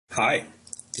Hi,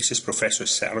 this is Professor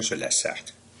Serge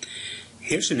Lessert.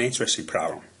 Here's an interesting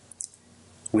problem.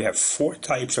 We have 4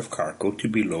 types of cargo to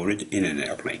be loaded in an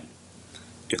airplane.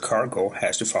 The cargo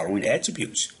has the following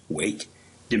attributes: weight,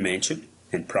 dimension,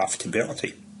 and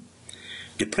profitability.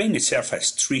 The plane itself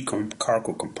has 3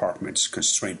 cargo compartments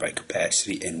constrained by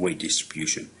capacity and weight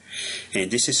distribution,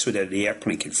 and this is so that the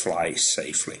airplane can fly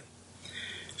safely.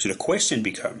 So the question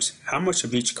becomes, how much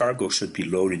of each cargo should be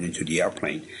loaded into the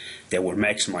airplane that will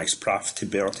maximize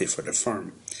profitability for the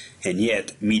firm and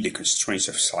yet meet the constraints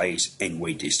of size and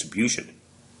weight distribution?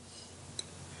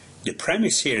 The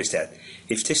premise here is that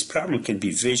if this problem can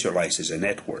be visualized as a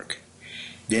network,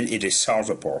 then it is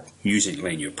solvable using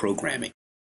linear programming.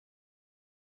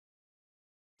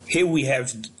 Here we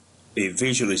have a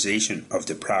visualization of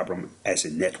the problem as a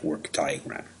network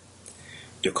diagram.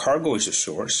 The cargo is the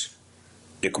source,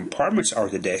 the compartments are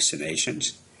the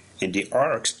destinations, and the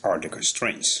arcs are the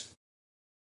constraints.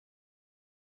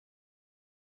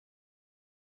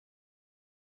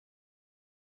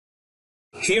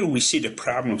 Here we see the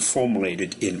problem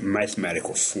formulated in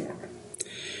mathematical form.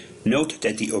 Note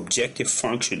that the objective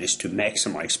function is to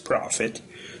maximize profit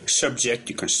subject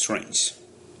to constraints: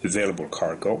 available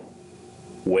cargo,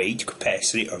 weight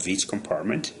capacity of each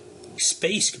compartment,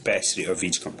 space capacity of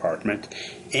each compartment,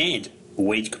 and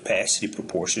weight capacity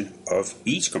proportion of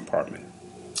each compartment.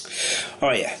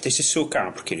 Oh yeah, this is so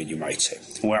complicated, you might say.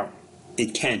 Well,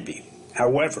 it can be.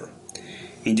 However,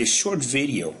 in this short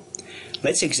video,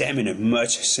 let's examine a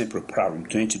much simpler problem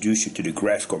to introduce you to the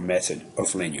graphical method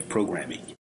of linear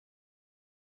programming.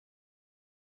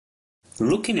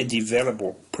 Looking at the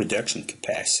available production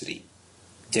capacity,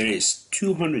 there is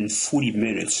 240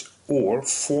 minutes or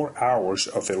 4 hours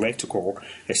of electrical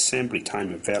assembly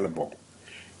time available,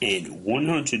 and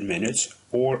 100 minutes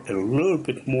or a little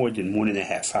bit more than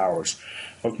 1.5 hours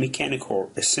of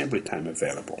mechanical assembly time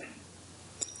available.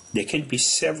 There can be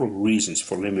several reasons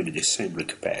for limited assembly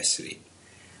capacity.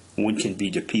 One can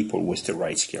be the people with the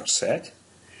right skill set,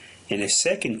 and a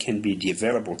second can be the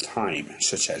available time,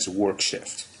 such as work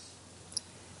shift.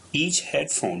 Each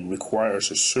headphone requires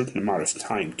a certain amount of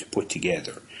time to put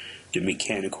together the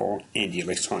mechanical and the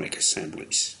electronic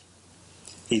assemblies.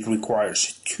 It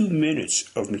requires 2 minutes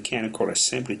of mechanical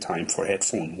assembly time for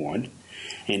headphone 1,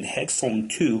 and headphone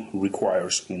 2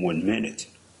 requires 1 minute.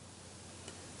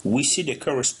 We see the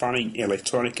corresponding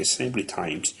electronic assembly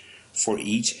times for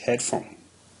each headphone.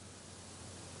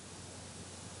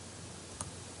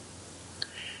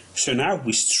 So now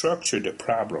we structure the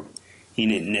problem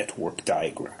in a network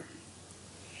diagram.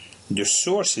 The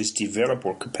source is the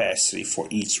available capacity for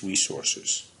each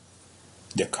resources.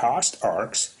 The cost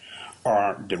arcs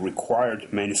are the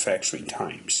required manufacturing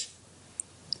times,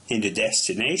 and the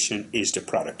destination is the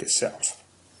product itself.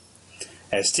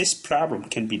 As this problem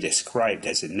can be described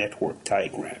as a network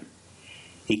diagram,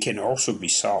 it can also be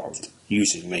solved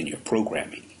using linear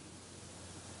programming.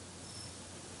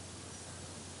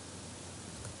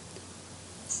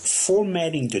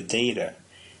 Formatting the data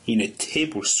in a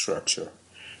table structure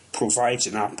provides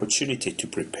an opportunity to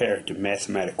prepare the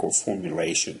mathematical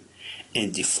formulation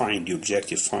and define the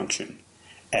objective function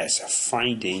as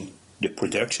finding the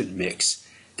production mix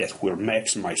that will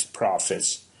maximize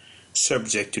profits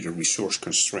subject to the resource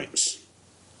constraints.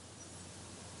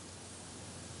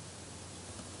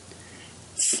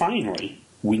 Finally,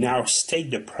 we now state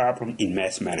the problem in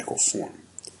mathematical form.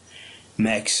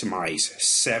 Maximize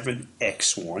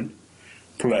 7x1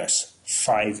 plus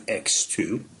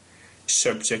 5x2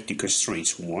 subject to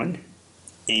constraints 1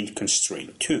 and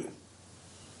constraint 2.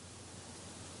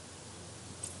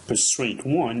 Constraint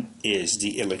 1 is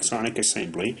the electronic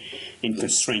assembly, and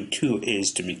constraint 2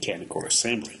 is the mechanical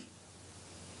assembly.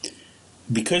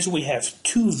 Because we have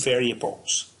 2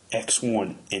 variables,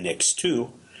 x1 and x2,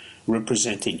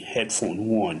 representing headphone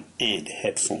 1 and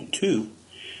headphone 2,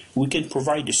 we can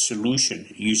provide a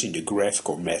solution using the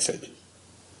graphical method.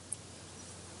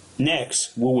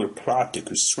 Next, we will plot the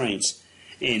constraints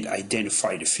and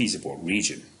identify the feasible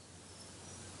region.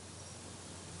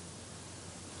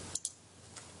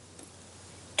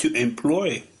 To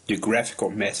employ the graphical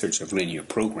methods of linear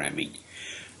programming,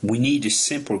 we need a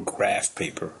simple graph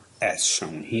paper as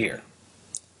shown here.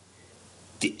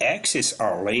 The axes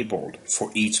are labeled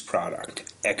for each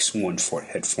product, x1 for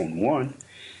headphone 1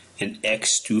 and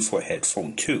x2 for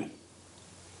headphone 2.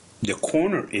 The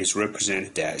corner is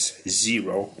represented as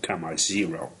 0,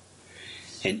 0,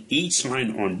 and each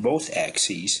line on both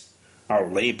axes are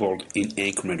labeled in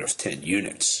increment of 10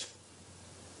 units.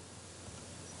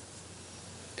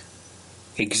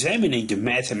 Examining the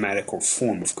mathematical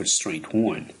form of constraint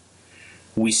 1,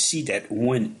 we see that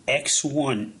when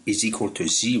x1 is equal to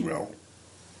 0,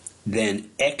 then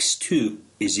x2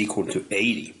 is equal to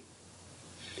 80.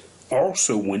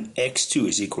 Also, when x2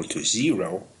 is equal to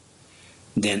 0,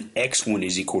 then x1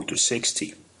 is equal to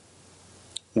 60.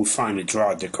 We finally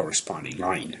draw the corresponding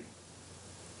line.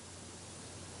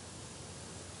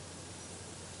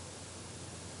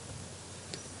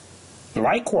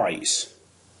 Likewise,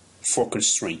 for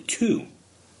constraint 2,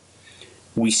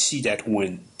 we see that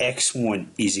when x1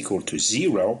 is equal to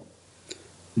 0,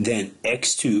 then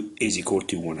x2 is equal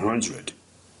to 100.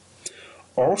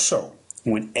 Also,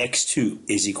 when x2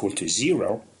 is equal to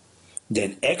 0,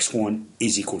 then x1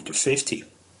 is equal to 50.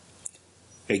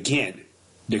 Again,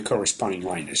 the corresponding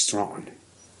line is drawn.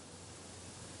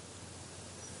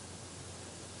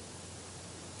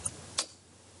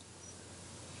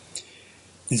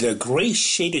 The gray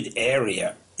shaded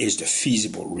area is the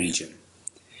feasible region.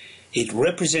 It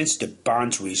represents the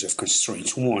boundaries of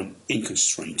constraints 1 and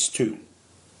constraints 2.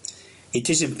 It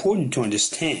is important to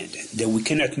understand that we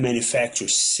cannot manufacture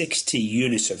 60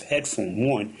 units of headphone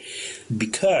 1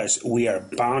 because we are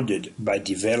bounded by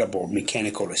the available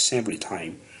mechanical assembly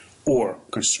time, or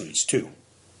constraints 2.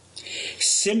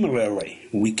 Similarly,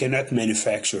 we cannot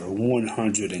manufacture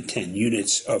 110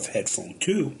 units of headphone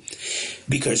 2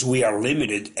 because we are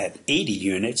limited at 80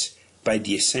 units by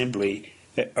the assembly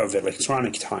of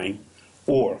electronic time,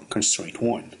 or constraint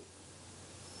 1.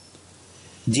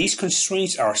 These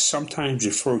constraints are sometimes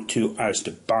referred to as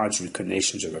the boundary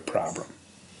conditions of a problem.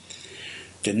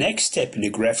 The next step in the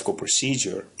graphical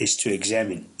procedure is to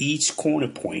examine each corner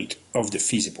point of the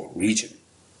feasible region.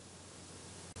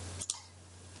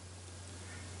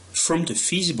 From the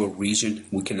feasible region,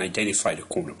 we can identify the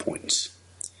corner points.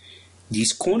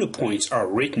 These corner points are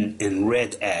written in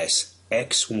red as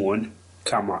x1,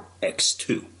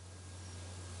 x2.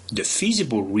 The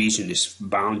feasible region is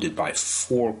bounded by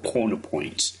 4 corner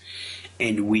points,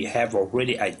 and we have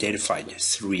already identified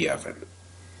 3 of them: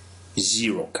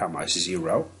 0,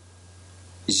 0,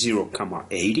 0,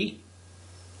 80,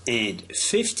 and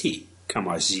 50,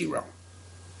 0.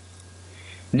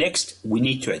 Next, we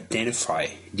need to identify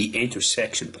the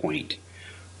intersection point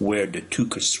where the two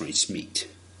constraints meet.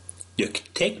 The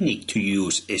technique to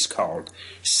use is called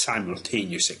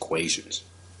simultaneous equations.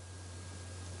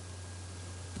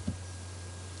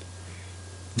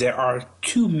 There are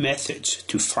 2 methods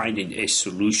to finding a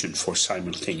solution for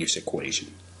simultaneous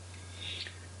equation: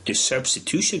 the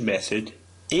substitution method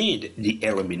and the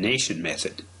elimination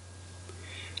method.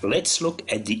 Let's look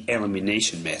at the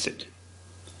elimination method.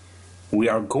 We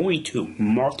are going to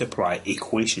multiply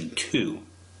equation 2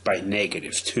 by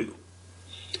 -2.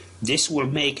 This will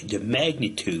make the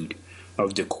magnitude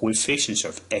of the coefficients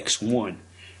of x1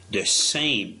 the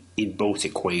same in both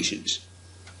equations.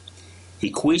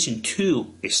 Equation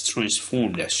 2 is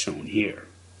transformed as shown here.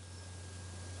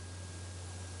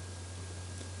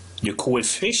 The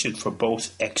coefficient for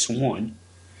both x1,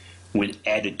 when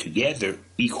added together,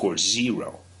 equals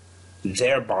 0,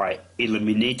 thereby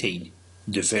eliminating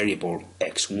the variable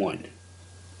x1.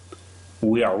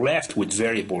 We are left with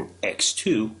variable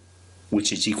x2,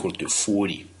 which is equal to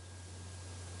 40.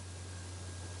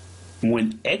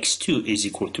 When x2 is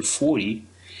equal to 40,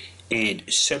 and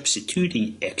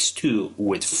substituting x2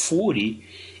 with 40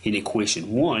 in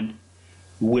equation 1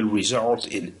 will result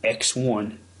in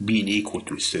x1 being equal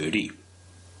to 30.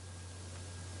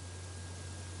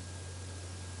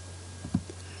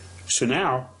 So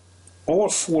now, all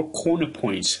 4 corner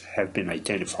points have been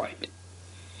identified.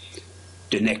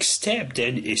 The next step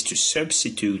then is to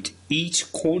substitute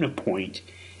each corner point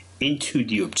into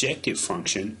the objective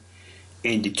function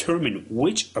and determine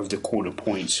which of the corner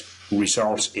points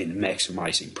results in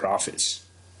maximizing profits.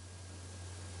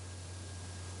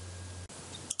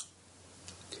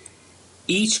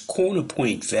 Each corner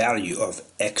point value of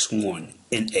x1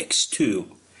 and x2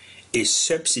 is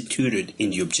substituted in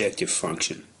the objective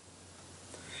function.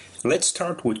 Let's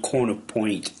start with corner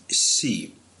point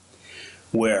C,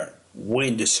 where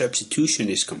when the substitution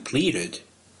is completed,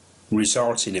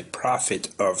 results in a profit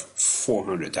of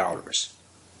 $400.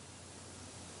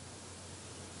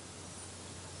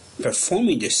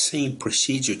 Performing the same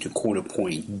procedure to corner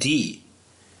point D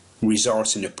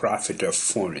results in a profit of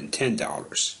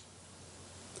 $410.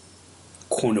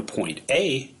 Corner point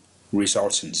A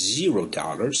results in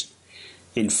 $0,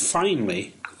 and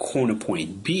finally corner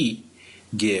point B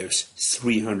gives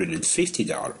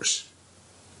 $350.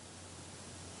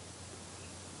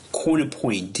 Corner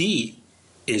point D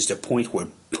is the point where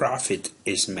profit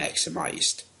is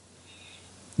maximized.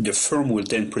 The firm will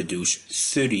then produce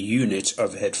 30 units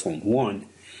of headphone 1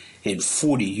 and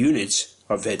 40 units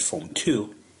of headphone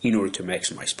 2 in order to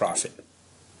maximize profit.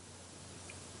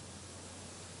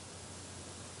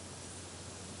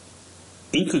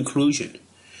 In conclusion,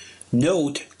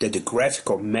 note that the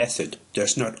graphical method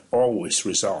does not always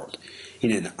result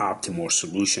in an optimal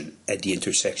solution at the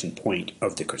intersection point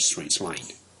of the constraints line.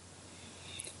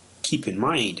 Keep in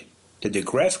mind that the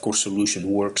graphical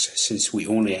solution works since we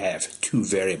only have two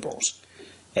variables,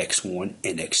 x1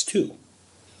 and x2,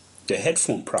 the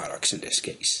headphone products in this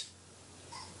case.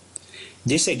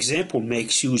 This example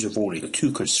makes use of only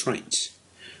two constraints,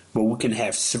 but we can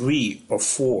have 3 or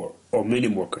 4 or many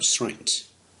more constraints.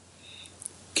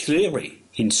 Clearly,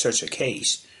 in such a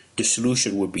case, the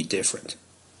solution would be different.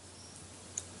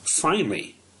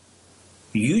 Finally,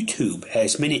 YouTube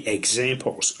has many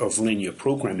examples of linear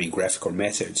programming graphical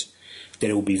methods that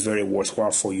it will be very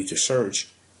worthwhile for you to search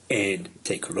and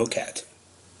take a look at.